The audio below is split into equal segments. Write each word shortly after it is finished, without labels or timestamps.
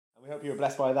hope you were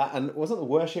blessed by that. And wasn't the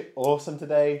worship awesome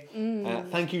today?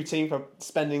 Thank you, team, for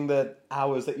spending the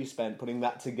hours that you spent putting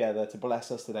that together to bless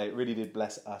us today. It really did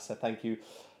bless us. So thank you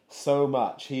so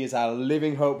much. He is our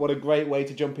living hope. What a great way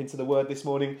to jump into the word this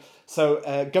morning. So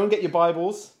go and get your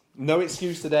Bibles. No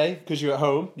excuse today because you're at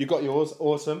home. You've got yours.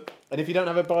 Awesome. And if you don't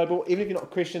have a Bible, even if you're not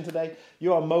a Christian today,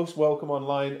 you are most welcome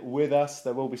online with us.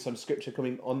 There will be some scripture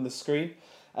coming on the screen.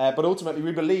 But ultimately,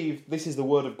 we believe this is the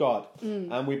Word of God.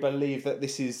 And we believe that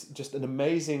this is just an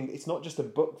amazing... It's not just a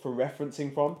book for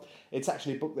referencing from. It's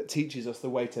actually a book that teaches us the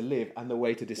way to live and the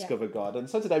way to discover God. And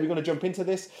so today we're going to jump into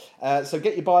this. So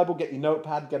get your Bible, get your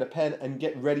notepad, get a pen, and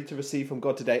get ready to receive from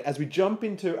God today. As we jump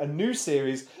into a new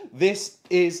series, This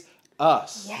Is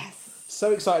Us. Yes.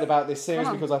 So excited about this series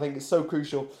because I think it's so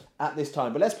crucial at this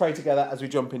time. But let's pray together as we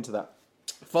jump into that.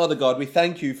 Father God, we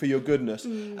thank you for your goodness,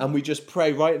 and we just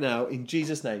pray right now in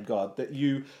Jesus' name, God, that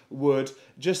you would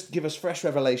just give us fresh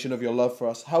revelation of your love for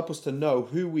us. Help us to know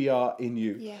who we are in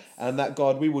you, and that,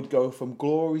 God, we would go from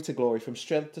glory to glory, from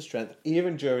strength to strength,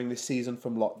 even during this season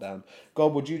from lockdown.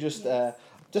 God, would you just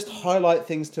highlight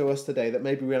things to us today that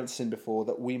maybe we haven't seen before,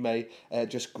 that we may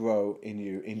just grow in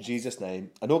you, in Jesus' name.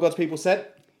 And all God's people said?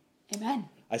 Amen.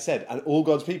 I said, and all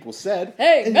God's people said?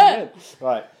 Amen.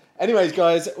 Right. Anyways,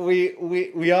 guys,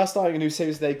 we are starting a new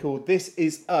series today called This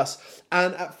Is Us.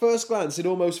 And at first glance, it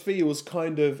almost feels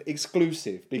kind of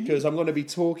exclusive because I'm going to be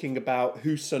talking about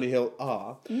who Sunny Hill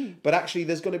are. But actually,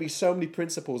 there's going to be so many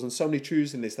principles and so many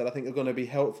truths in this that I think are going to be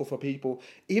helpful for people,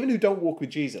 even who don't walk with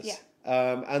Jesus.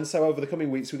 Yeah. And so over the coming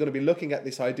weeks, we're going to be looking at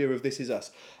this idea of This Is Us.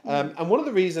 And one of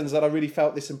the reasons that I really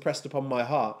felt this impressed upon my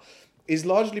heart is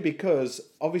largely because,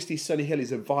 obviously, Sunny Hill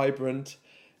is a vibrant,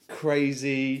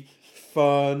 crazy,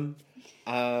 fun,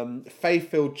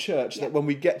 faith-filled church that when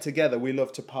we get together, we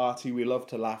love to party, we love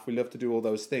to laugh, we love to do all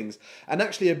those things. And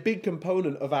actually a big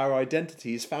component of our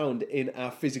identity is found in our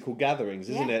physical gatherings,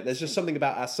 isn't it? There's just something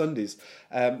about our Sundays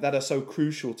that are so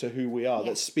crucial to who we are,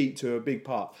 that speak to a big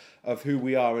part of who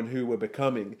we are and who we're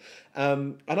becoming.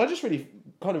 And I just really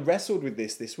kind of wrestled with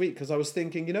this week because I was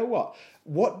thinking, you know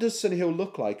what does Sunny Hill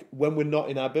look like when we're not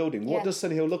in our building? What does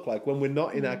Sunny Hill look like when we're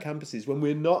not in our campuses, when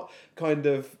we're not kind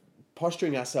of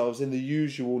posturing ourselves in the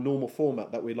usual normal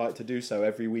format that we like to do so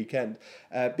every weekend,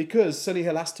 because Sunny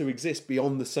Hill has to exist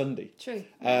beyond the Sunday. True.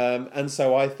 And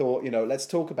so I thought, let's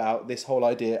talk about this whole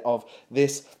idea of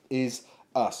This Is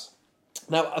Us.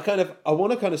 Now, I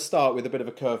want to kind of start with a bit of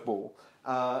a curveball.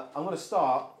 I'm going to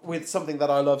start with something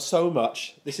that I love so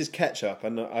much. This is ketchup,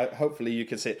 and hopefully you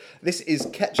can see it. This is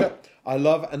ketchup I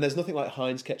love, and there's nothing like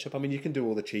Heinz ketchup. I mean, you can do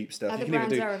all the cheap stuff. Other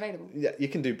brands are available. Yeah, you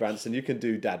can do Branston, you can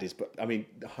do Daddy's, but I mean,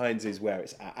 Heinz is where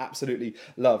it's at. I absolutely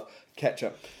love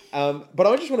ketchup. But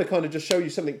I just want to kind of just show you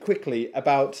something quickly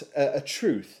about a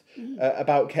truth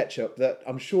about ketchup that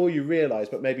I'm sure you realise,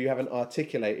 but maybe you haven't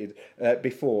articulated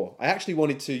before. I actually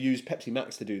wanted to use Pepsi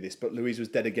Max to do this, but Louise was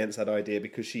dead against that idea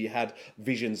because she had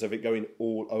visions of it going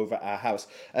all over our house.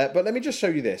 But let me just show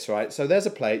you this, right? So there's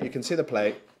a plate. You can see the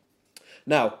plate.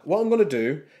 Now, what I'm going to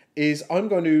do is I'm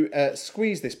going to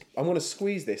squeeze this. I'm going to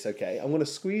squeeze this, okay? I'm going to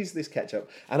squeeze this ketchup,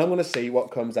 and I'm going to see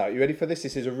what comes out. You ready for this?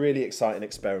 This is a really exciting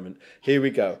experiment. Here we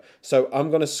go. So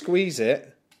I'm going to squeeze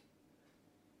it.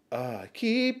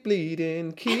 Keep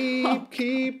bleeding,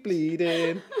 keep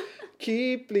bleeding.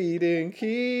 Keep bleeding,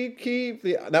 keep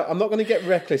bleeding. Now, I'm not going to get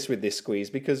reckless with this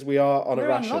squeeze because we are on a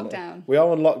ration. On lockdown. We are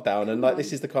on lockdown, and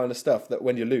this is the kind of stuff that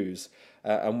when you lose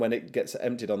and when it gets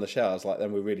emptied on the shelves,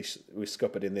 then we're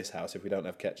scuppered in this house if we don't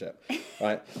have ketchup,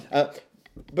 right?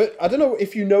 But I don't know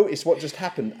if you noticed what just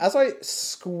happened. As I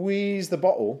squeezed the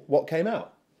bottle, what came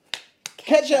out?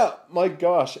 Ketchup! My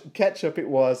gosh, ketchup it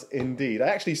was indeed. I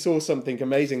actually saw something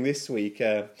amazing this week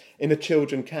in a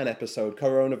Children Can episode,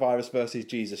 Coronavirus versus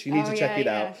Jesus. You need to check it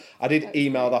out. I did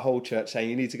email the whole church saying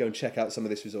you need to go and check out some of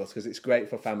this resource because it's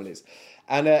great for families.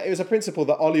 And it was a principle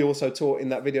that Ollie also taught in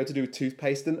that video to do with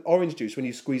toothpaste and orange juice. When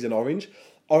you squeeze an orange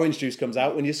juice comes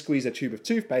out. When you squeeze a tube of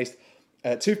toothpaste,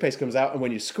 toothpaste comes out. And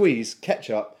when you squeeze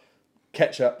ketchup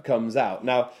comes out.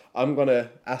 Now, I'm going to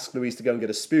ask Louise to go and get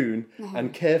a spoon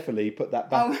and carefully put that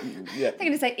back. They're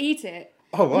going to say eat it.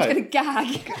 Oh, right. I'm just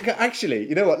going to gag. Actually,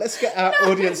 you know what? Let's get our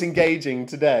audience engaging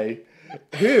today.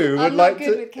 Who would like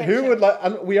to... Who would like...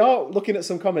 And we are looking at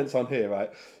some comments on here, right?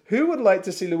 Who would like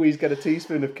to see Louise get a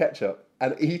teaspoon of ketchup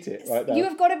and eat it right now? You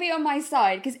have got to be on my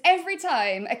side because every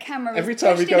time a camera Every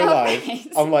time we go live,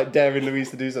 I'm like daring Louise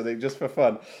to do something just for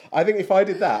fun. I think if I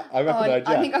did that, I reckon I'd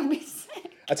jack. I think I'll be sick.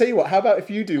 I tell you what, how about if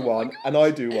you do one and I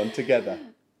do one together?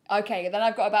 Okay, then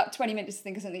I've got about 20 minutes to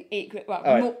think of something equal. Well,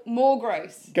 right. more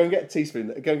gross. Go and get a teaspoon.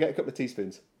 Go and get a couple of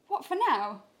teaspoons. What, for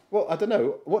now? Well, I don't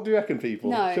know. What do you reckon,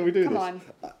 people? No, Shall we do come this? on.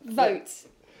 Vote.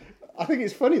 I think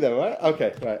it's funny though, right?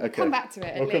 Okay, right, okay. Come back to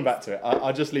it. We'll come back to it.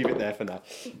 I'll just leave it there for now.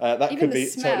 That Even could the be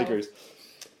smell. totally gross.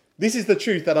 This is the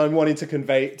truth that I'm wanting to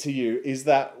convey to you, is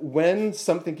that when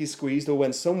something is squeezed or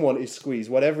when someone is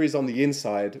squeezed, whatever is on the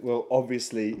inside will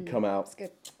obviously come out. That's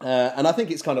good. And I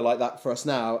think it's kind of like that for us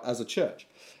now as a church.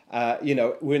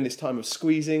 We're in this time of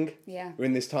squeezing. Yeah. We're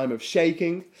in this time of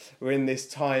shaking. We're in this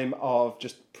time of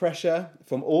just pressure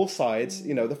from all sides.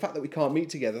 The fact that we can't meet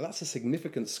together, that's a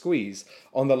significant squeeze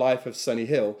on the life of Sunny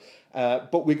Hill.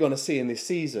 But we're going to see in this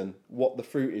season what the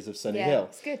fruit is of Sunny Hill.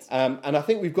 It's good. And I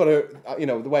think we've got to,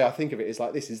 the way I think of it is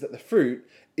like this, is that the fruit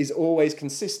is always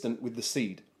consistent with the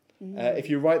seed. If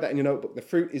you write that in your notebook, the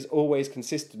fruit is always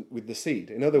consistent with the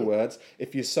seed. In other words,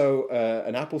 if you sow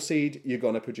an apple seed, you're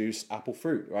going to produce apple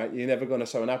fruit, right? You're never going to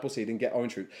sow an apple seed and get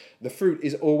orange fruit. The fruit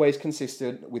is always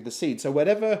consistent with the seed. So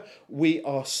whatever we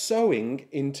are sowing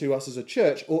into us as a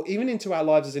church, or even into our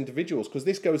lives as individuals, because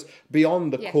this goes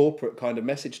beyond the corporate kind of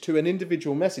message to an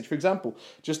individual message. For example,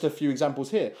 just a few examples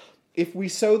here. If we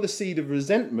sow the seed of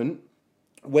resentment,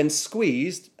 when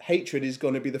squeezed, hatred is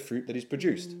going to be the fruit that is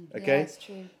produced. Okay? Yeah, that's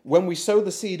true. When we sow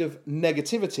the seed of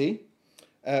negativity,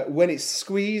 when it's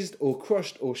squeezed or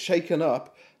crushed or shaken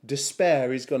up,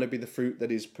 despair is going to be the fruit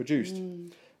that is produced.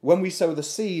 When we sow the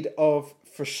seed of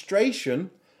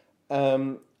frustration,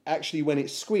 actually when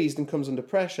it's squeezed and comes under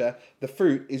pressure, the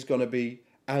fruit is going to be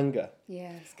anger.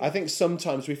 Yeah, that's good. I think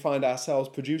sometimes we find ourselves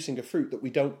producing a fruit that we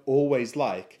don't always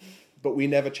like, but we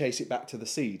never chase it back to the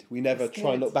seed. We never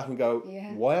try and look back and go,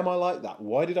 why am I like that?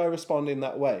 Why did I respond in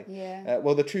that way? Yeah.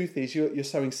 Well, the truth is you're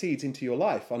sowing seeds into your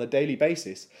life on a daily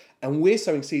basis. And we're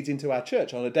sowing seeds into our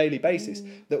church on a daily basis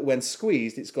that when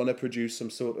squeezed, it's going to produce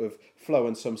some sort of flow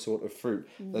and some sort of fruit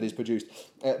that is produced.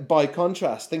 By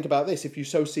contrast, think about this. If you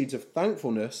sow seeds of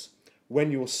thankfulness,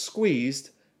 when you're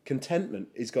squeezed, contentment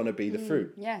is going to be the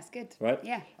fruit. Yeah, it's good. Right?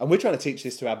 Yeah. And we're trying to teach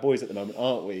this to our boys at the moment,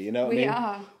 aren't we? You know what I mean? We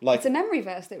are. Like, it's a memory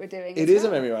verse that we're doing. it is a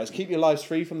memory rise. Keep your lives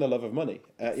free from the love of money.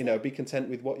 Be content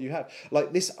with what you have.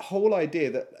 Like this whole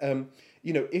idea that,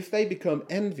 if they become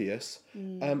envious,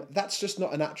 that's just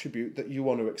not an attribute that you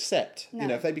want to accept.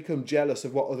 No. If they become jealous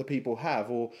of what other people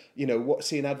have, or,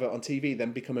 see an advert on TV,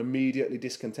 then become immediately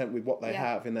discontent with what they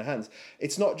have in their hands.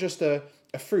 It's not just a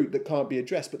fruit that can't be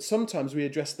addressed, but sometimes we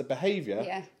address the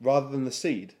behaviour rather than the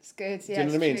seed. It's good. Do you know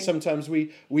what I mean? True. Sometimes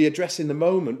we address in the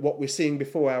moment what we're seeing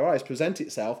before our eyes present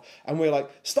itself, and we're like,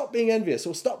 stop being envious,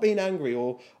 or stop being angry,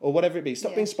 or whatever it be.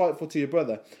 Stop being spiteful to your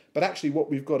brother. But actually what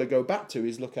we've got to go back to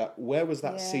is look at where was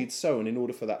that seed sown in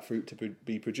order for that fruit to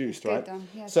be produced, right?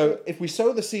 So if we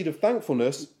sow the seed of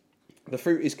thankfulness, the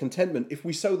fruit is contentment. If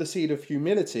we sow the seed of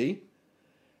humility,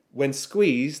 when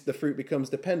squeezed, the fruit becomes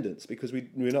dependence, because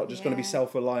we're not just going to be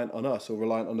self-reliant on us or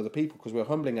reliant on other people, because we're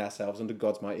humbling ourselves under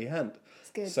God's mighty hand.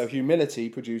 Good. So humility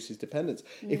produces dependence.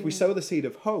 If we sow the seed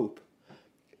of hope,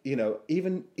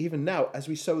 even now, as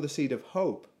we sow the seed of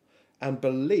hope and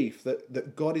belief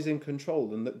that God is in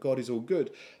control and that God is all good,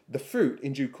 the fruit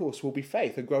in due course will be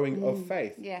faith, a growing of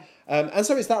faith. Yeah. And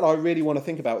so it's that I really want to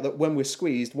think about, that when we're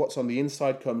squeezed, what's on the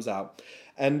inside comes out.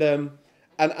 And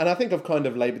I think I've kind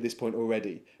of laboured this point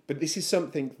already, but this is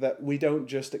something that we don't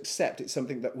just accept, it's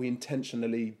something that we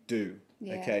intentionally do.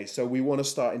 Yeah. Okay, so we want to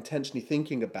start intentionally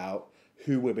thinking about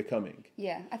who we're becoming.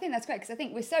 Yeah, I think that's great, because I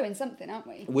think we're sowing something, aren't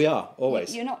we? We are,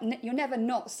 always. You're never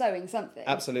not sowing something.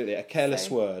 Absolutely. A careless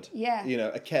word. Yeah.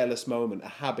 A careless moment, a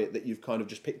habit that you've kind of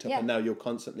just picked up and now you're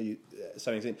constantly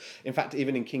sowing in. In fact,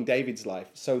 even in King David's life,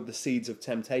 sowed the seeds of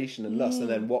temptation and lust, and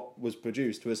then what was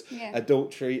produced was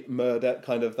adultery, murder,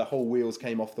 kind of the whole wheels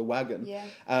came off the wagon. Yeah.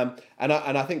 And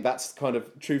I think that's kind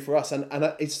of true for us. And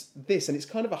it's this, and it's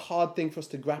kind of a hard thing for us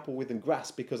to grapple with and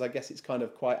grasp, because I guess it's kind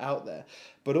of quite out there.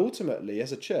 But ultimately,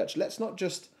 as a church, let's not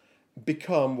just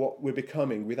become what we're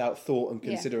becoming without thought and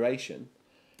consideration,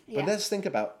 but let's think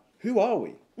about, who are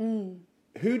we?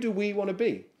 Who do we want to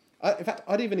be? In fact,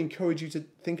 I'd even encourage you to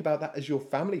think about that as your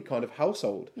family kind of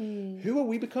household. Who are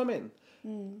we becoming?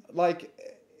 Like,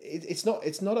 it's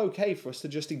not okay for us to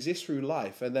just exist through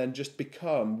life and then just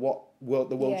become what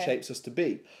the world shapes us to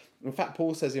be. In fact,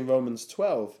 Paul says in Romans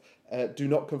 12, do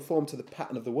not conform to the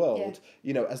pattern of the world.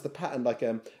 As the pattern, like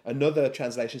another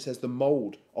translation says, the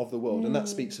mold of the world. And that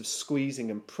speaks of squeezing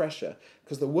and pressure,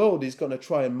 because the world is going to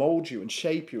try and mold you and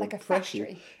shape you like and a press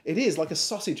factory. you. It is like a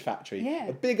sausage factory, Yeah.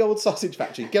 a big old sausage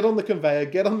factory. Get on the conveyor,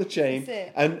 get on the chain, That's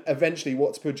it. and eventually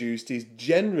what's produced is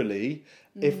generally,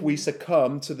 if we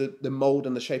succumb to the mold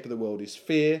and the shape of the world, is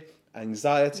fear,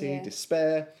 anxiety,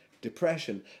 despair,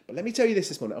 depression. But let me tell you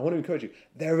this morning, I want to encourage you,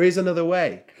 there is another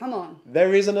way. Come on.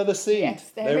 There is another seed.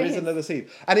 Yes, there is is another seed.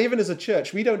 And even as a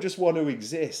church, we don't just want to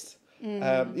exist.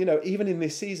 Even in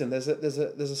this season, there's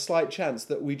a slight chance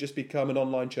that we just become an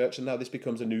online church, and now this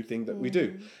becomes a new thing that we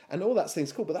do, and all that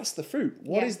thing's cool. But that's the fruit.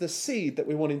 What is the seed that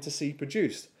we're wanting to see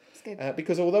produced?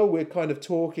 Because although we're kind of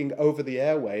talking over the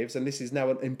airwaves, and this is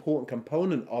now an important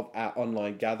component of our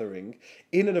online gathering,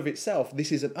 in and of itself,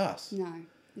 this isn't us. No,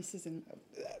 this isn't.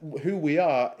 Who we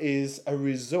are is a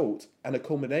result and a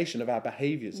culmination of our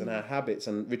behaviours and our habits,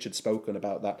 and Richard's spoken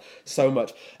about that so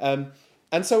much.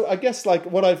 And so I guess like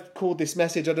what I've called this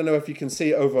message, I don't know if you can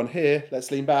see it over on here.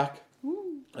 Let's lean back.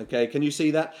 Ooh. Okay, can you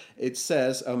see that? It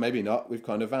says, oh, maybe not. We've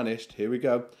kind of vanished. Here we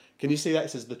go. Can you see that? It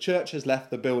says the church has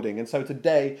left the building. And so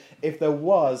today, if there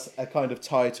was a kind of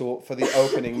title for the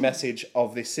opening message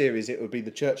of this series, it would be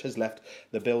the church has left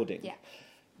the building. Yeah.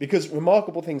 Because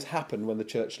remarkable things happen when the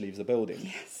church leaves the building.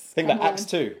 Yes. Think about Acts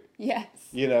 2. Yes.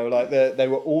 Like they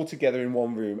were all together in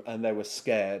one room and they were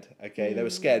scared. Okay, they were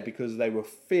scared because they were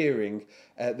fearing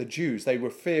the Jews. They were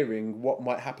fearing what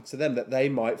might happen to them, that they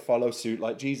might follow suit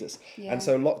like Jesus. Yeah. And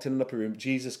so locked in an upper room,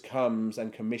 Jesus comes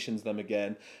and commissions them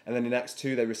again. And then in Acts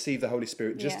 2, they receive the Holy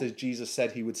Spirit just as Jesus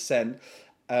said he would send.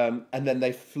 And then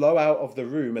they flow out of the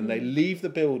room and they leave the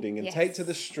building and take to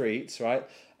the streets, right?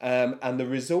 And the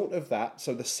result of that,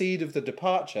 so the seed of the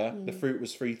departure, the fruit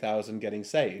was 3,000 getting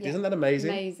saved. Isn't that amazing?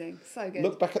 Amazing. So good.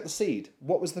 Look back at the seed.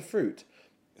 What was the fruit?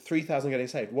 3,000 getting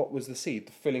saved. What was the seed?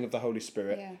 The filling of the Holy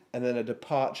Spirit. Yeah. And then a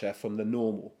departure from the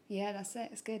normal. Yeah, that's it.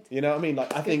 It's good. You know what I mean?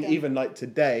 Like, I think even like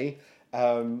today,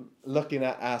 looking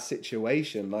at our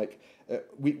situation, like,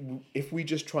 if we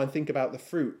just try and think about the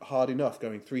fruit hard enough,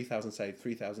 going 3,000 saved,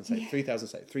 3,000 saved, 3,000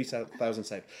 saved, 3,000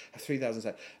 saved, 3,000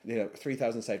 saved,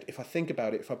 3,000 saved. If I think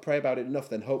about it, if I pray about it enough,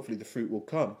 then hopefully the fruit will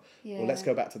come. Yeah. Well, let's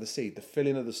go back to the seed, the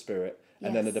filling of the Spirit,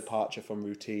 and then a departure from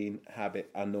routine, habit,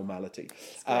 and normality.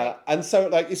 And so,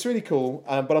 like, it's really cool.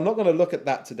 But I'm not going to look at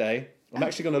that today. I'm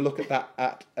actually going to look at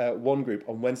that at one group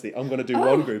on Wednesday. I'm going to do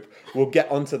one group. We'll get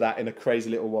onto that in a crazy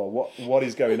little while. What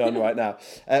is going on right now?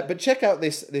 But check out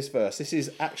this verse. This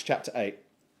is Acts chapter 8.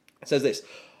 It says this: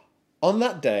 on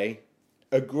that day,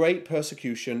 a great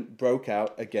persecution broke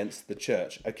out against the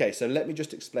church. Okay, so let me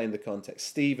just explain the context.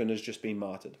 Stephen has just been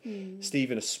martyred.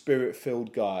 Stephen, a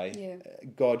spirit-filled guy. Yeah.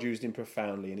 God used him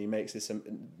profoundly, and he makes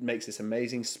this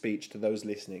amazing speech to those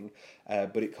listening,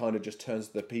 but it kind of just turns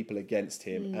the people against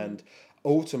him, and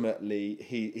ultimately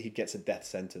he gets a death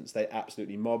sentence. They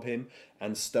absolutely mob him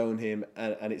and stone him,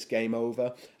 and it's game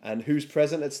over. And who's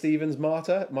present at Stephen's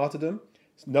martyrdom?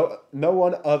 No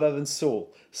one other than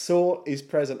Saul. Saul is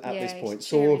present at this point.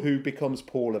 Saul, who becomes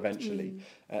Paul eventually.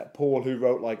 Paul, who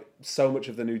wrote like so much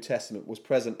of the New Testament, was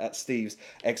present at Steve's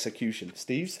execution.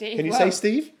 Steve? Can you say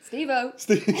Steve? Steve-o.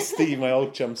 Steve, my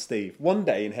old chum Steve. One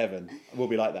day in heaven, we'll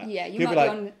be like that. Yeah, you might be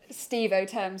on Steve-o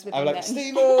terms with him. I'm like,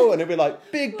 Steve-o! And he'll be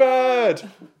like, Big Bird!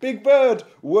 Big Bird!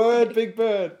 Word, Big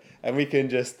Bird! And we can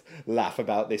just laugh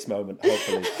about this moment,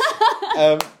 hopefully.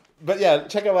 But yeah,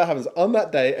 check out what happens. On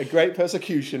that day, a great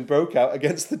persecution broke out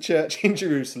against the church in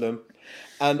Jerusalem,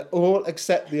 and all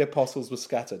except the apostles were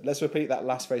scattered. Let's repeat that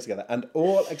last phrase together. And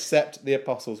all except the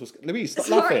apostles were scattered. Louise, stop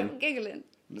laughing. Giggling.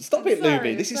 Stop it,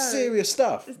 Louise. This is serious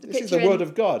stuff. This is the word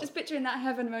of God. Just picturing that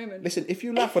heaven moment. Listen, if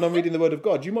you laugh when I'm reading the word of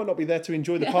God, you might not be there to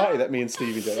enjoy the party that me and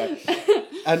Stevie do.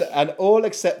 Right? And all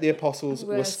except the apostles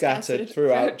were scattered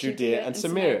throughout Judea and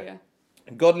Samaria.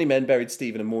 Godly men buried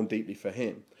Stephen and mourned deeply for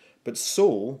him. But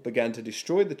Saul began to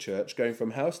destroy the church, going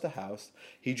from house to house.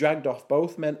 He dragged off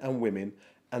both men and women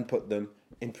and put them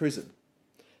in prison.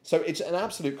 So it's an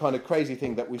absolute kind of crazy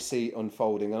thing that we see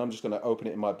unfolding. And I'm just going to open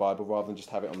it in my Bible rather than just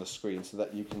have it on the screen so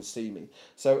that you can see me.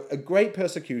 So a great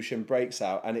persecution breaks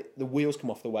out and the wheels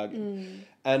come off the wagon.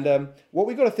 And what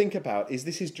we've got to think about is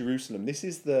this is Jerusalem. This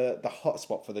is the hot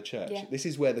spot for the church. Yeah. This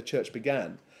is where the church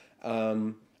began.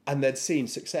 And they'd seen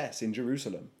success in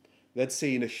Jerusalem. They'd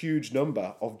seen a huge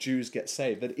number of Jews get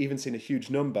saved. They'd even seen a huge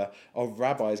number of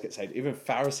rabbis get saved. Even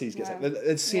Pharisees get saved.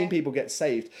 They'd seen people get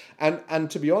saved.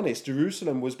 And to be honest,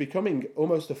 Jerusalem was becoming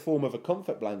almost a form of a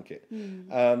comfort blanket.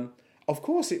 Of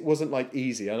course, it wasn't like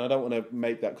easy, and I don't want to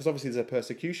make that, because obviously there's a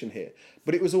persecution here.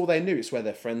 But it was all they knew. It's where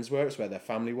their friends were. It's where their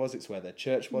family was. It's where their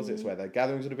church was. It's where their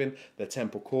gatherings would have been. Their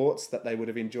temple courts that they would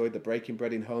have enjoyed. The breaking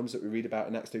bread in homes that we read about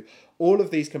in Acts 2. All of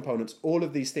these components, all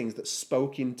of these things that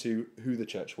spoke into who the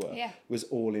church were, was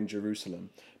all in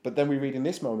Jerusalem. But then we read in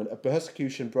this moment, a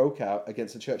persecution broke out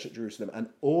against the church at Jerusalem, and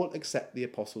all except the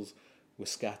apostles were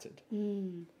scattered.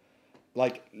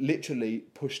 Like literally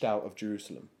pushed out of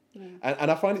Jerusalem. Yeah. And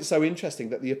I find it so interesting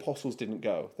that the apostles didn't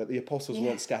go, that the apostles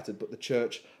weren't scattered, but the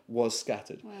church was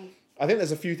scattered. Wow. I think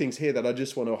there's a few things here that I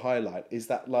just want to highlight, is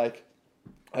that like,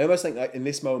 I almost think like in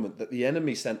this moment that the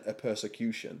enemy sent a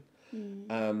persecution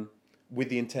with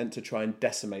the intent to try and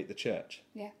decimate the church.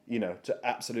 Yeah. You know, to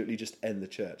absolutely just end the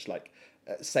church. Like,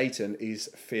 Satan is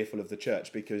fearful of the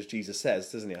church because Jesus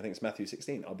says, doesn't he? I think it's Matthew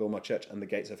 16, I'll build my church and the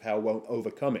gates of hell won't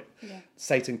overcome it. Yeah.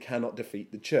 Satan cannot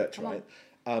defeat the church, right?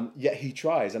 Yet he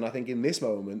tries. And I think in this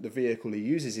moment, the vehicle he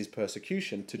uses is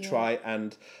persecution to try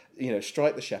and, you know,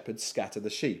 strike the shepherds, scatter the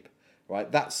sheep, right?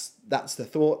 That's the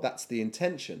thought, that's the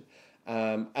intention.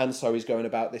 And so he's going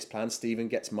about this plan. Stephen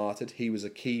gets martyred. He was a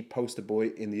key poster boy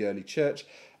in the early church.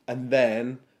 And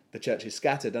then the church is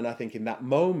scattered. And I think in that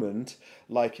moment,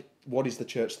 like, what is the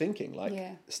church thinking? Like,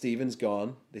 Stephen's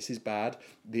gone. This is bad.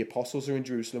 The apostles are in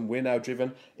Jerusalem. We're now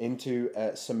driven into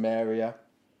Samaria.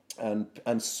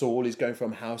 And Saul is going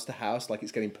from house to house, like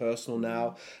it's getting personal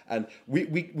now. And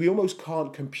we almost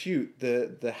can't compute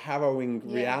the harrowing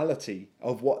reality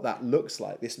of what that looks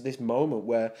like. This moment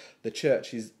where the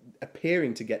church is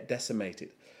appearing to get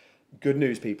decimated. Good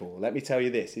news, people. Let me tell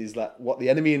you this, is that what the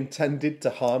enemy intended to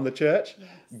harm the church,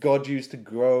 God used to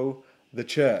grow the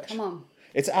church. Come on.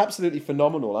 It's absolutely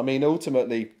phenomenal. I mean,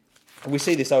 ultimately, we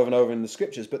see this over and over in the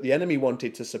scriptures, but the enemy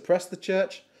wanted to suppress the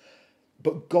church,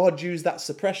 but God used that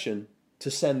suppression to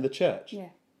send the church. Yeah.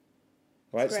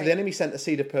 Right? So the enemy sent a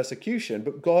seed of persecution,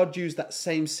 but God used that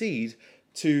same seed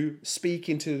to speak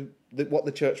into what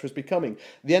the church was becoming.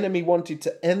 The enemy wanted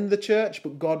to end the church,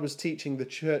 but God was teaching the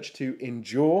church to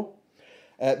endure.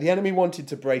 The enemy wanted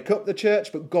to break up the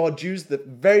church, but God used the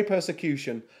very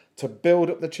persecution to build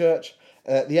up the church.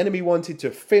 The enemy wanted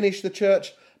to finish the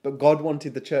church, but God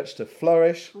wanted the church to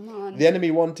flourish. The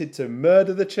enemy wanted to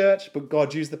murder the church, but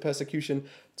God used the persecution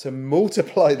to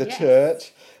multiply the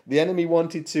church. The enemy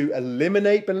wanted to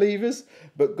eliminate believers,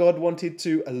 but God wanted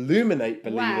to illuminate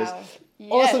believers. Wow.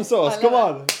 Awesome sauce, come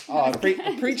on. It. Oh,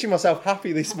 I'm preaching myself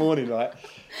happy this morning, right?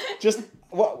 Just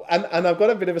what, and I've got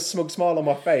a bit of a smug smile on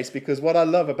my face because what I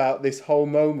love about this whole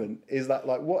moment is that,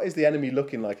 like, what is the enemy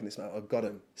looking like in this moment? I've got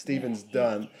him. Stephen's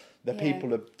done. The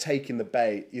people are taking the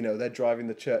bait, you know, they're driving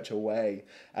the church away.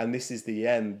 And this is the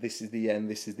end, this is the end,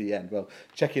 this is the end. Well,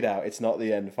 check it out. It's not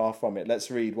the end, far from it. Let's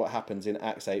read what happens in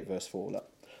Acts 8, verse 4.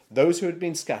 Look. Those who had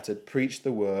been scattered preached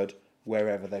the word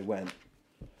wherever they went.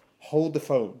 Hold the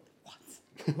phone.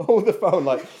 What? Hold the phone.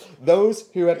 Like, those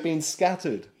who had been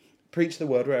scattered preached the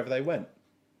word wherever they went.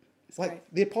 It's like,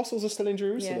 the apostles are still in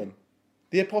Jerusalem. Yeah.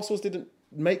 The apostles didn't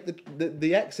make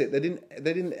the exit. They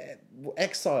didn't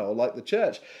exile like the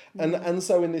church. And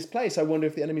so in this place, I wonder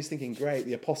if the enemy's thinking, great,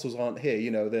 the apostles aren't here, you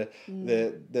know,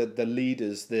 the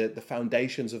leaders, the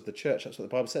foundations of the church. That's what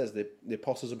the Bible says. The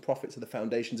apostles and prophets are the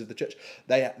foundations of the church.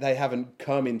 They haven't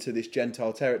come into this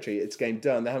Gentile territory. It's game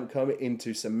done. They haven't come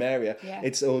into Samaria.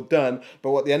 It's all done.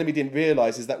 But what the enemy didn't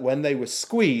realize is that when they were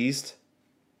squeezed,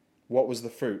 what was the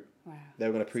fruit? Wow. They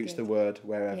were going to preach the word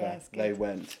wherever they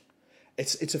went.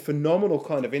 It's a phenomenal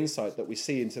kind of insight that we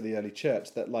see into the early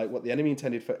church, that, like, what the enemy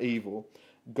intended for evil,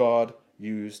 God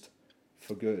used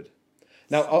for good.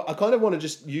 Now, I kind of want to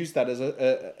just use that as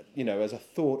as a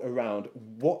thought around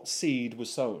what seed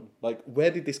was sown. Like, where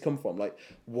did this come from? Like,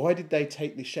 why did they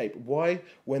take this shape? Why,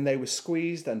 when they were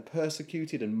squeezed and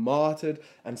persecuted and martyred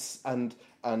and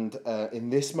in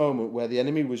this moment where the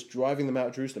enemy was driving them out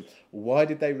of Jerusalem, why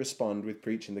did they respond with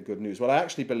preaching the good news? Well, I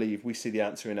actually believe we see the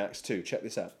answer in Acts 2. Check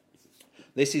this out.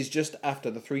 This is just after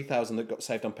the 3,000 that got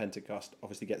saved on Pentecost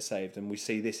obviously get saved, and we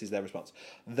see this is their response.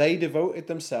 They devoted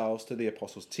themselves to the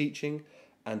apostles' teaching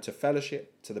and to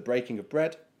fellowship, to the breaking of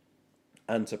bread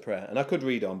and to prayer. And I could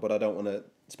read on, but I don't want to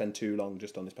spend too long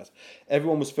just on this passage.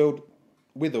 Everyone was filled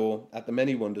with awe at the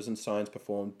many wonders and signs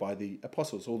performed by the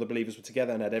apostles. All the believers were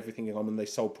together and had everything in common. They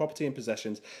sold property and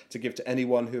possessions to give to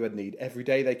anyone who had need. Every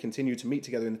day they continued to meet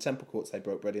together in the temple courts. They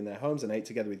broke bread in their homes and ate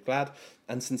together with glad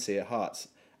and sincere hearts.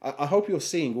 I hope you're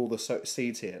seeing all the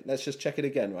seeds here. Let's just check it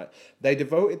again, right? They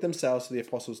devoted themselves to the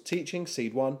apostles' teaching,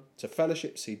 seed 1, to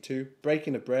fellowship, seed 2,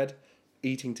 breaking of bread,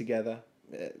 eating together,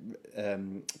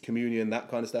 communion, that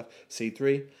kind of stuff, seed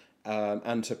 3,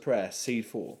 and to prayer, seed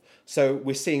 4. So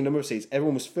we're seeing a number of seeds.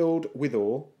 Everyone was filled with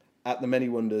awe at the many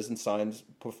wonders and signs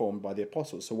performed by the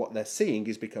apostles. So what they're seeing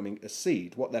is becoming a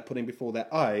seed. What they're putting before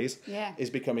their eyes is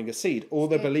becoming a seed. All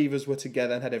the believers were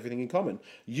together and had everything in common.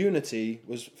 Unity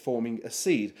was forming a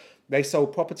seed. They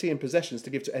sold property and possessions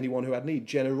to give to anyone who had need.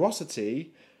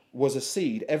 Generosity was a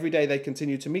seed. Every day they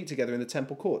continued to meet together in the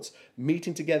temple courts.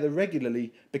 Meeting together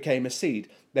regularly became a seed.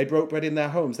 They broke bread in their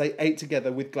homes. They ate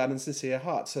together with glad and sincere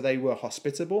hearts. So they were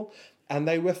hospitable and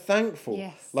they were thankful.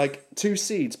 Yes. Like 2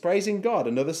 seeds, praising God,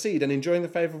 another seed, and enjoying the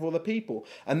favour of all the people.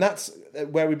 And that's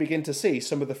where we begin to see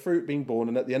some of the fruit being born.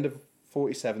 And at the end of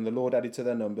 47, the Lord added to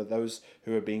their number those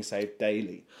who are being saved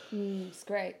daily. It's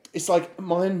great. It's like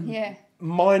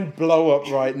mind blow up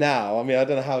right now. I mean, I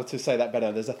don't know how to say that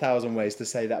better. There's 1,000 ways to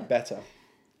say that better.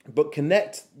 But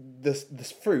connect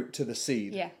this fruit to the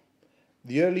seed. Yeah.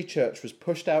 The early church was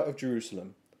pushed out of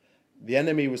Jerusalem. The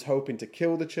enemy was hoping to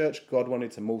kill the church. God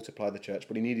wanted to multiply the church,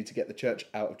 but he needed to get the church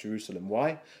out of Jerusalem.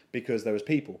 Why? Because there was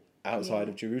people outside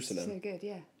of Jerusalem. So good,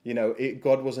 yeah. You know,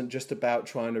 God wasn't just about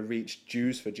trying to reach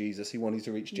Jews for Jesus. He wanted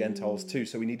to reach Gentiles too.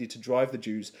 So we needed to drive the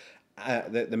Jews,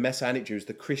 the Messianic Jews,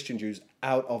 the Christian Jews,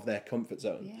 out of their comfort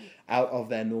zone, out of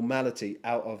their normality,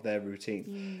 out of their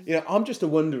routine. You know, I'm just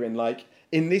wondering, like,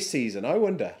 in this season, I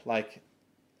wonder, like,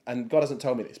 and God hasn't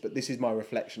told me this, but this is my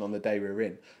reflection on the day we're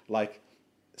in. Like,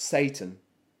 Satan,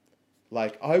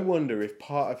 like, I wonder if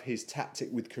part of his tactic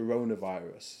with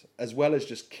coronavirus, as well as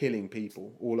just killing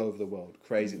people all over the world,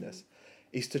 craziness,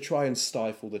 is to try and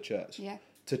stifle the church. Yeah.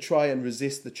 To try and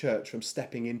resist the church from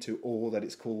stepping into all that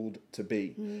it's called to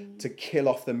be. To kill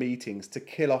off the meetings, to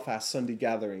kill off our Sunday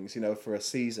gatherings, you know, for a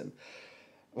season.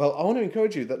 Well, I want to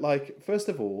encourage you that, like, first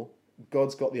of all,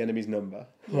 God's got the enemy's number,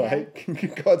 right?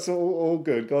 God's all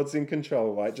good. God's in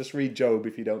control, right? Just read Job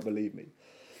if you don't believe me.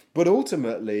 But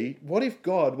ultimately, what if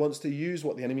God wants to use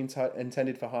what the enemy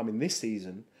intended for harm in this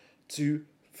season to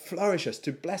flourish us,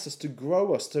 to bless us, to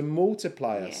grow us, to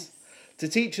multiply us, to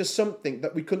teach us something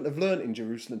that we couldn't have learned in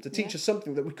Jerusalem, to teach us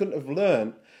something that we couldn't have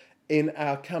learned in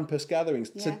our campus gatherings,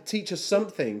 to teach us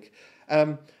something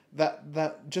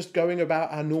that just going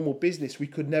about our normal business we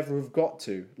could never have got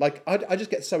to. Like, I just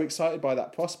get so excited by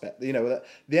that prospect, you know, that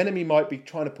the enemy might be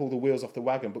trying to pull the wheels off the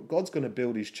wagon, but God's going to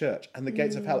build his church and the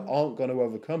gates of hell aren't going to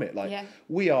overcome it. Like,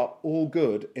 we are all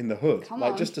good in the hood. Come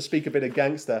like, on. just to speak a bit of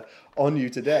gangster on you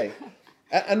today.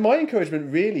 And my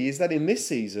encouragement really is that in this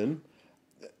season,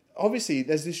 obviously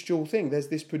there's this dual thing. There's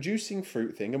this producing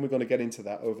fruit thing, and we're going to get into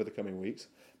that over the coming weeks.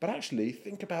 But actually,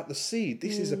 think about the seed.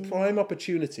 This is a prime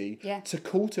opportunity to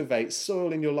cultivate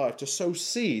soil in your life, to sow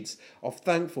seeds of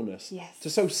thankfulness, to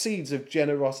sow seeds of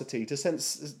generosity, to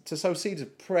sow seeds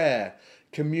of prayer,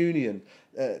 communion,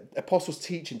 apostles'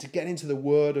 teaching, to get into the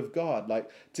Word of God, like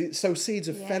to sow seeds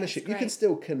of fellowship. You can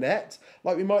still connect.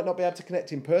 Like, we might not be able to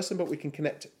connect in person, but we can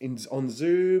connect on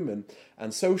Zoom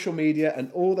and social media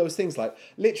and all those things. Like,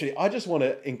 literally, I just want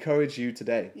to encourage you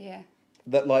today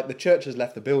that, like, the church has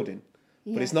left the building.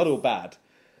 But it's not all bad,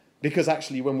 because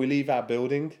actually when we leave our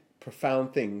building,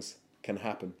 profound things can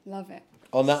happen. Love it.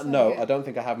 On that note, I don't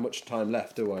think I have much time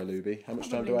left, do I, Luby? How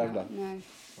much time do I have left? No.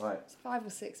 Right. It's 5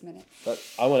 or 6 minutes. But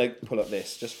I want to pull up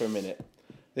this just for a minute.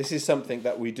 This is something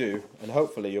that we do, and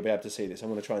hopefully you'll be able to see this. I'm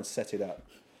going to try and set it up.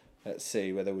 Let's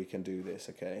see whether we can do this,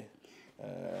 okay?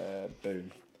 Boom.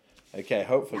 Okay,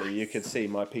 hopefully you can see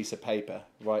my piece of paper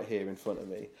right here in front of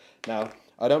me. Now,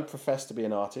 I don't profess to be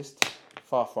an artist.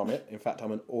 Far from it. In fact,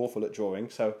 I'm an awful at drawing.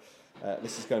 So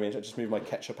this is going to be interesting. Just move my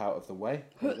ketchup out of the way.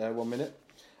 Right there, 1 minute.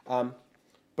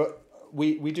 But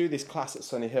we do this class at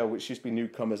Sunny Hill, which used to be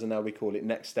newcomers, and now we call it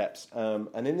Next Steps.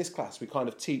 And in this class, we kind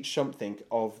of teach something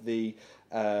of the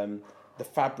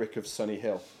fabric of Sunny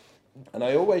Hill. And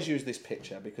I always use this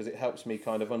picture because it helps me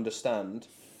kind of understand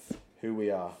who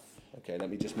we are. Okay, let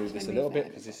me just move this a little bit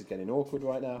because this is getting awkward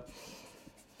right now.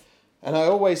 And I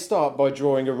always start by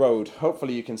drawing a road.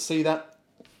 Hopefully you can see that.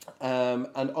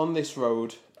 And on this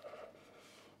road,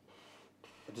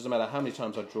 it doesn't matter how many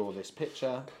times I draw this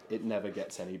picture, it never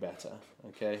gets any better,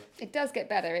 okay? It does get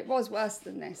better. It was worse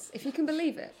than this, if you can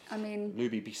believe it. I mean...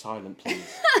 Luby, be silent,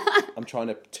 please. I'm trying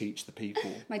to teach the people.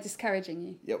 Am I discouraging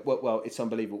you? Yeah, well, it's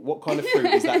unbelievable. What kind of fruit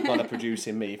is that going to produce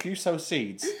in me? If you sow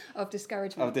seeds... Of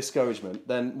discouragement. Of discouragement,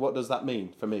 then what does that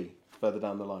mean for me further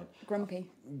down the line? Grumpy.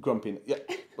 Grumpy, yeah.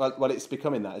 Well, it's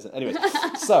becoming that, isn't it? Anyway,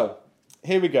 so,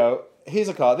 here we go. Here's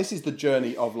a card. This is the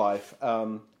journey of life.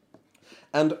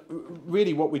 And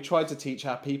really what we try to teach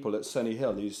our people at Sunny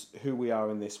Hill is who we are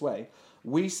in this way.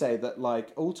 We say that,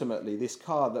 like, ultimately this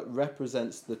car that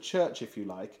represents the church, if you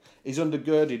like, is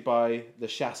undergirded by the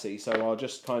chassis. So I'll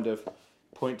just kind of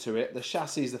point to it. The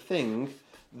chassis is the thing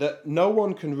that no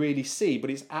one can really see,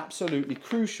 but it's absolutely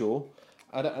crucial.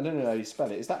 I don't know how you spell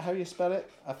it. Is that how you spell it?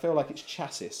 I feel like it's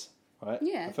chassis, right?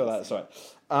 Yeah. I feel like that's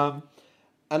right.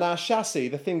 And our chassis,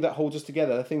 the thing that holds us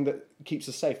together, the thing that keeps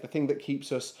us safe, the thing that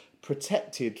keeps us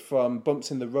protected from bumps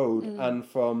in the road and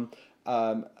from,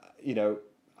 I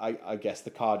guess the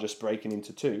car just breaking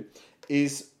into two,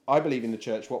 is, I believe in the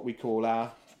church, what we call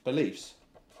our beliefs.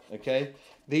 Okay?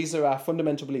 These are our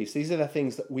fundamental beliefs. These are the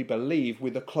things that we believe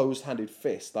with a closed-handed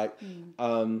fist. Like,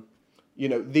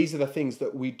 these are the things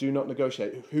that we do not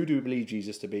negotiate. Who do we believe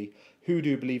Jesus to be? Who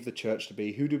do we believe the church to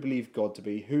be? Who do we believe God to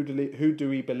be? Who do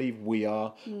we believe we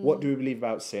are? What do we believe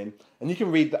about sin? And you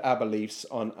can read our beliefs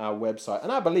on our website.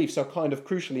 And our beliefs are kind of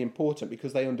crucially important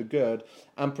because they undergird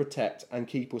and protect and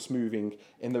keep us moving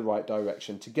in the right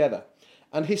direction together.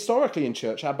 And historically in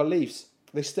church, our beliefs,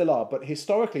 they still are, but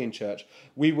historically in church,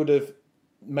 we would have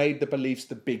made the beliefs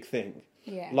the big thing.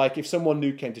 Yeah. Like if someone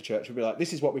new came to church, we'd be like,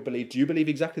 this is what we believe. Do you believe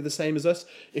exactly the same as us?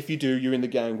 If you do, you're in the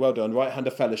gang. Well done. Right hand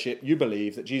of fellowship. You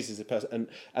believe that Jesus is a person.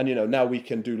 And now we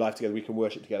can do life together. We can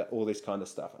worship together. All this kind of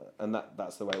stuff. And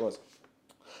that's the way it was.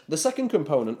 The second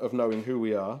component of knowing who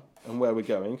we are and where we're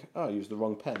going. Oh, I used the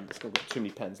wrong pen. I've still got too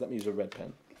many pens. Let me use a red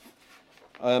pen.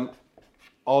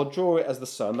 I'll draw it as the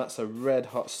sun. That's a red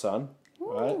hot sun.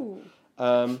 Ooh.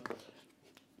 Right?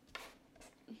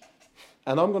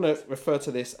 And I'm going to refer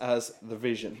to this as the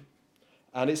vision.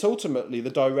 And it's ultimately the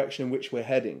direction in which we're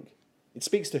heading. It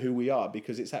speaks to who we are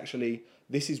because it's actually,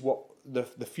 this is what the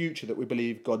future that we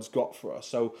believe God's got for us.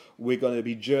 So we're going to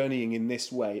be journeying in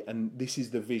this way, and this is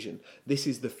the vision. This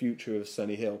is the future of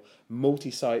Sunny Hill.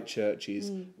 Multi-site churches,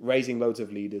 raising loads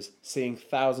of leaders, seeing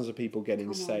thousands of people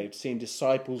getting saved, seeing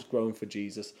disciples grown for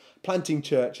Jesus, planting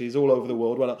churches all over the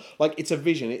world. Well, like it's a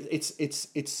vision.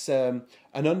 It's an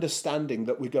understanding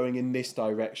that we're going in this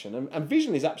direction. And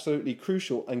vision is absolutely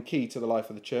crucial and key to the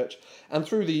life of the church. And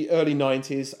through the early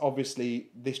 90s, obviously,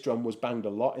 this drum was banged a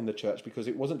lot in the church because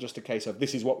it wasn't just a case of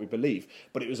this is what we believe,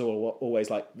 but it was always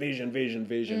like vision, vision,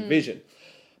 vision, vision.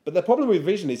 But the problem with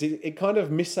vision is it kind of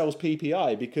missells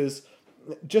PPI because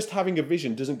just having a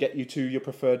vision doesn't get you to your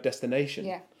preferred destination.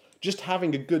 Yeah. Just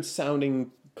having a good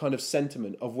sounding kind of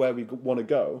sentiment of where we want to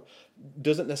go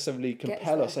doesn't necessarily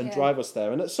compel us and drive us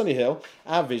there. And at Sunny Hill,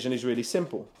 our vision is really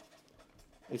simple.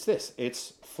 It's this.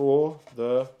 It's for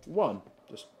the one.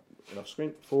 Just enough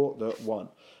screen. For the one.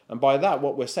 And by that,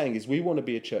 what we're saying is we want to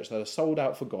be a church that are sold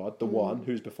out for God, the one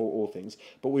who's before all things,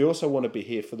 but we also want to be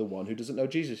here for the one who doesn't know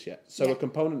Jesus yet. So a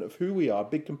component of who we are, a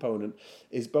big component,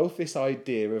 is both this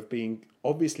idea of being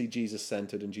obviously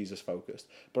Jesus-centered and Jesus-focused,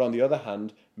 but on the other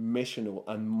hand, missional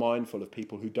and mindful of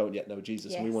people who don't yet know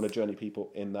Jesus, and we want to journey people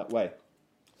in that way.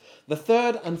 The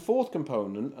third and fourth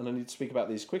component, and I need to speak about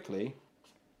these quickly,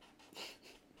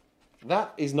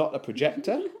 that is not a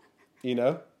projector,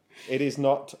 it is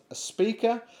not a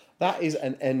speaker. That is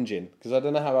an engine, because I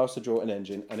don't know how else to draw an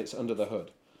engine, and it's under the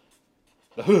hood.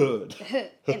 The hood.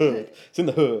 It's in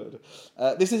the hood.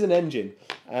 This is an engine.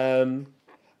 And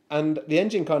the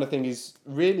engine kind of thing is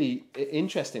really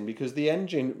interesting because the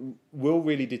engine will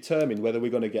really determine whether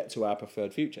we're going to get to our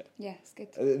preferred future. Yeah, it's good.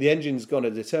 The engine's going to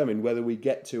determine whether we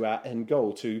get to our end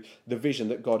goal, to the vision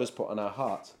that God has put on our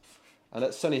heart. And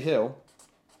at Sunny Hill,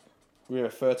 we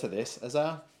refer to this as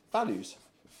our values.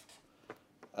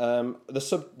 The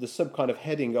sub kind of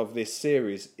heading of this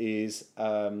series is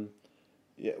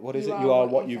what is it? You are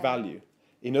what you value.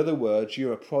 In other words,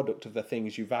 you're a product of the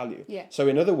things you value. Yeah. So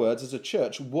in other words, as a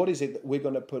church, what is it that we're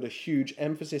going to put a huge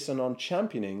emphasis on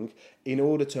championing in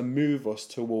order to move us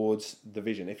towards the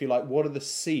vision? If you like, what are the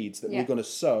seeds that we're going to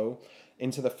sow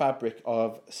into the fabric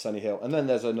of Sunny Hill? And then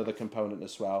there's another component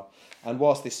as well. And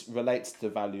whilst this relates to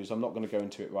values, I'm not going to go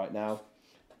into it right now.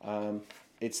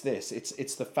 It's this.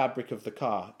 It's the fabric of the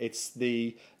car. It's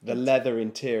the leather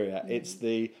interior. It's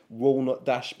the walnut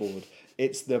dashboard.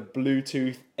 It's the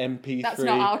Bluetooth MP3. That's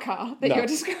not our car that you're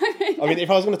describing. I mean, if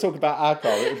I was going to talk about our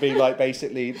car, it would be like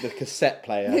basically the cassette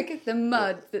player. Look at the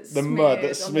mud that's the smeared mud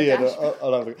that's smeared on the dashboard.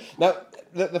 all over. Now,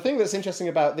 the thing that's interesting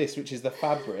about this, which is the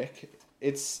fabric,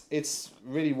 it's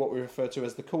really what we refer to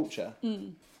as the culture.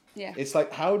 Yeah. It's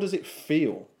like, how does it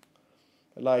feel?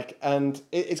 Like, and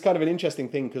it's kind of an interesting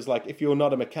thing because, like, if you're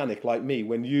not a mechanic like me,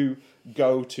 when you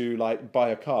go to like buy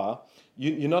a car,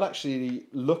 you're not actually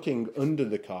looking under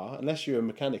the car unless you're a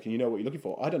mechanic and you know what you're looking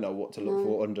for. I don't know what to look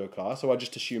for under a car, so I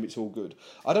just assume it's all good.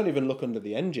 I don't even look under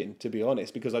the engine, to be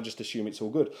honest, because I just assume it's all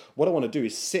good. What I want to do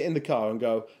is sit in the car and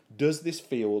go, does this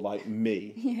feel like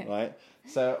me? Right?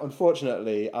 So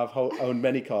unfortunately, I've owned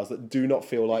many cars that do not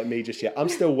feel like me just yet. I'm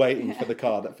still waiting for the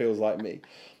car that feels like me.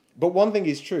 But one thing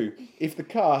is true, if the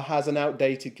car has an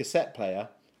outdated cassette player,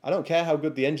 I don't care how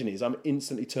good the engine is, I'm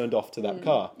instantly turned off to that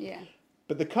car. Yeah.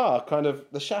 But the car,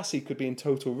 the chassis could be in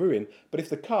total ruin. But if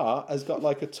the car has got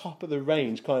like a top of the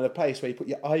range kind of place where you put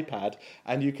your iPad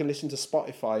and you can listen to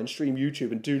Spotify and stream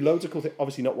YouTube and do loads of cool things,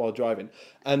 obviously not while driving,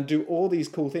 and do all these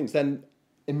cool things, then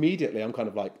immediately I'm kind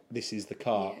of like, this is the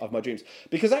car of my dreams.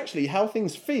 Because actually how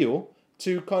things feel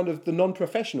to kind of the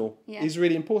non-professional is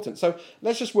really important. So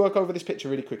let's just work over this picture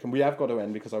really quick, and we have got to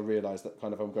end because I realise that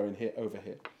kind of I'm going over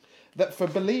here. that for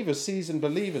believers, seasoned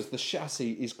believers, the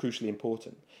chassis is crucially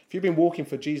important. If you've been walking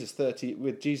with Jesus for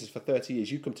 30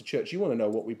 years, you come to church, you want to know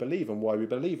what we believe and why we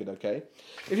believe it, okay?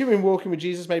 If you've been walking with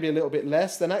Jesus maybe a little bit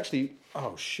less, then actually,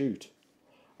 oh shoot,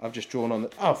 I've just drawn on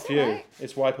the, oh phew, right.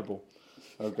 it's wipeable.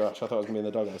 Oh gosh, I thought I was going to be in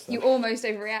the doghouse then. You almost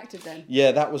overreacted then.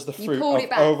 Yeah, that was the fruit pulled of it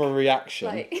back. overreaction.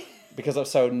 Like- Because I've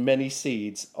sown many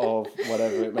seeds of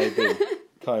whatever it may be,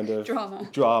 kind of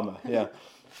drama. Yeah.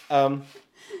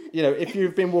 If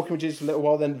you've been walking with Jesus for a little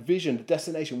while, then vision, the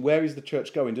destination, where is the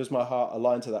church going? Does my heart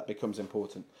align to that? Becomes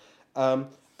important.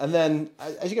 And then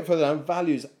as you get further down,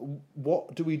 values,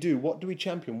 what do we do? What do we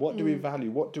champion? What do we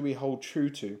value? What do we hold true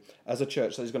to as a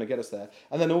church that is going to get us there?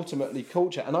 And then ultimately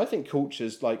culture. And I think culture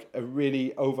is like a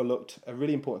really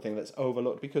important thing that's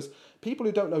overlooked, because people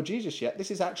who don't know Jesus yet,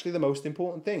 this is actually the most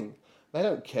important thing. They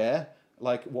don't care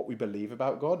like what we believe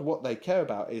about God. What they care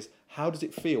about is, how does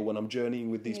it feel when I'm journeying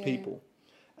with these people?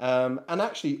 And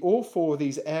actually, all four of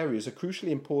these areas are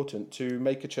crucially important to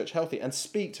make a church healthy and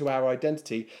speak to our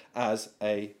identity as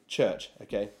a church.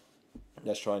 Okay,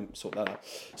 let's try and sort that out.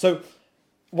 So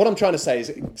what I'm trying to say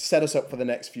is set us up for the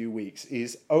next few weeks.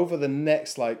 Is over the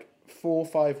next 4 or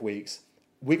 5 weeks,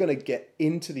 we're going to get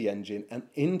into the engine and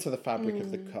into the fabric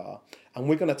of the car, and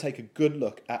we're going to take a good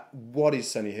look at what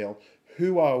is Sunny Hill.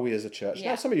 Who are we as a church?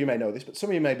 Yeah. Now, some of you may know this, but some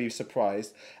of you may be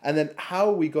surprised. And then how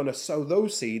are we going to sow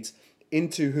those seeds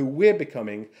into who we're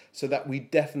becoming, so that we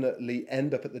definitely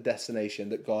end up at the destination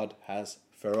that God has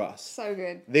for us. So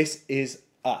good. This is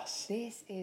us. This is